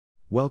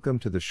Welcome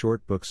to the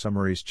Short Book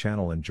Summaries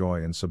channel.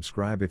 Enjoy and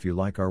subscribe if you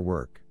like our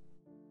work.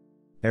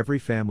 Every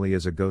family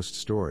is a ghost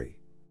story.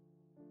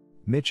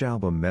 Mitch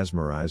Albom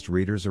mesmerized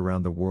readers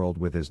around the world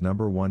with his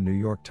 #1 New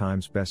York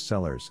Times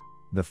bestsellers,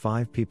 The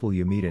 5 People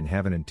You Meet in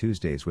Heaven and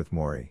Tuesdays with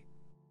Morrie.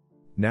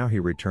 Now he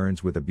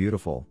returns with a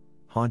beautiful,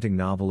 haunting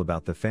novel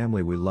about the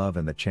family we love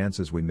and the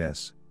chances we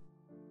miss.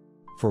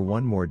 For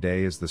One More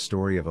Day is the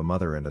story of a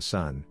mother and a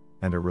son,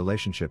 and a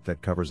relationship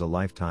that covers a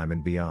lifetime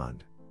and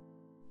beyond.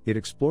 It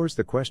explores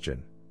the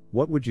question,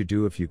 what would you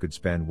do if you could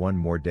spend one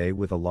more day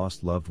with a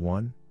lost loved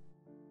one?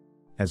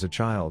 As a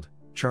child,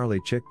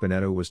 Charley Chick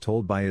Benetto was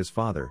told by his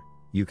father,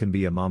 you can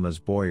be a mama's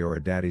boy or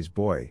a daddy's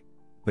boy,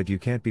 but you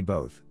can't be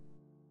both.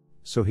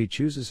 So he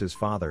chooses his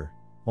father,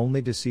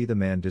 only to see the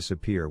man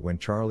disappear when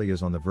Charley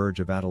is on the verge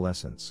of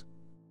adolescence.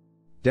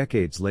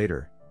 Decades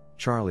later,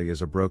 Charley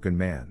is a broken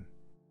man.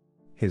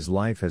 His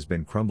life has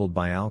been crumbled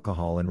by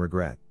alcohol and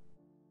regret.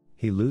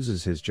 He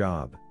loses his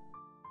job.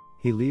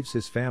 He leaves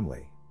his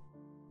family.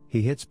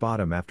 He hits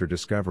bottom after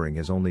discovering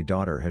his only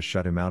daughter has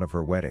shut him out of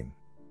her wedding.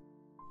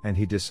 And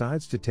he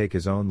decides to take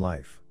his own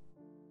life.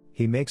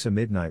 He makes a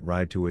midnight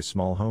ride to his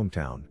small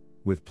hometown,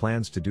 with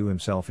plans to do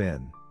himself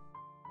in.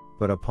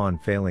 But upon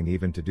failing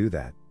even to do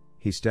that,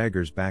 he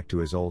staggers back to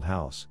his old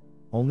house,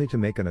 only to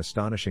make an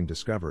astonishing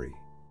discovery.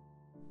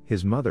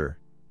 His mother,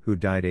 who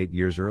died 8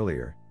 years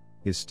earlier,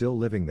 is still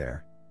living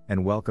there,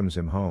 and welcomes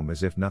him home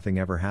as if nothing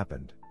ever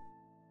happened.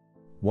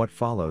 What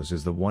follows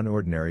is the one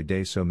ordinary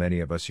day so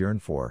many of us yearn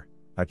for,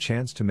 a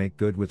chance to make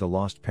good with a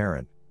lost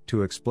parent,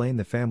 to explain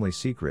the family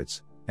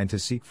secrets, and to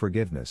seek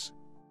forgiveness.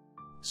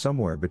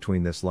 Somewhere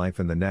between this life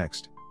and the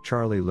next,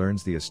 Charley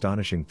learns the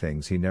astonishing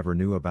things he never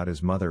knew about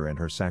his mother and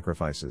her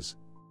sacrifices.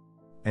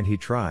 And he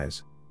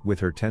tries, with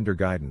her tender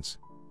guidance,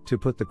 to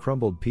put the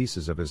crumbled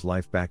pieces of his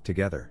life back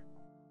together.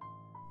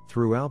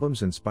 Through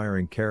Albom's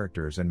inspiring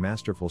characters and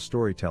masterful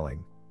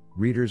storytelling,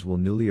 readers will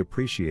newly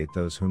appreciate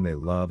those whom they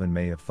love and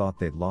may have thought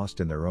they'd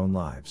lost in their own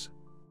lives.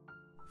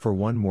 For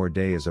One More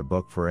Day is a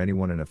book for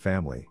anyone in a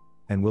family,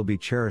 and will be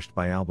cherished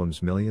by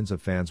Albom's millions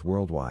of fans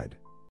worldwide.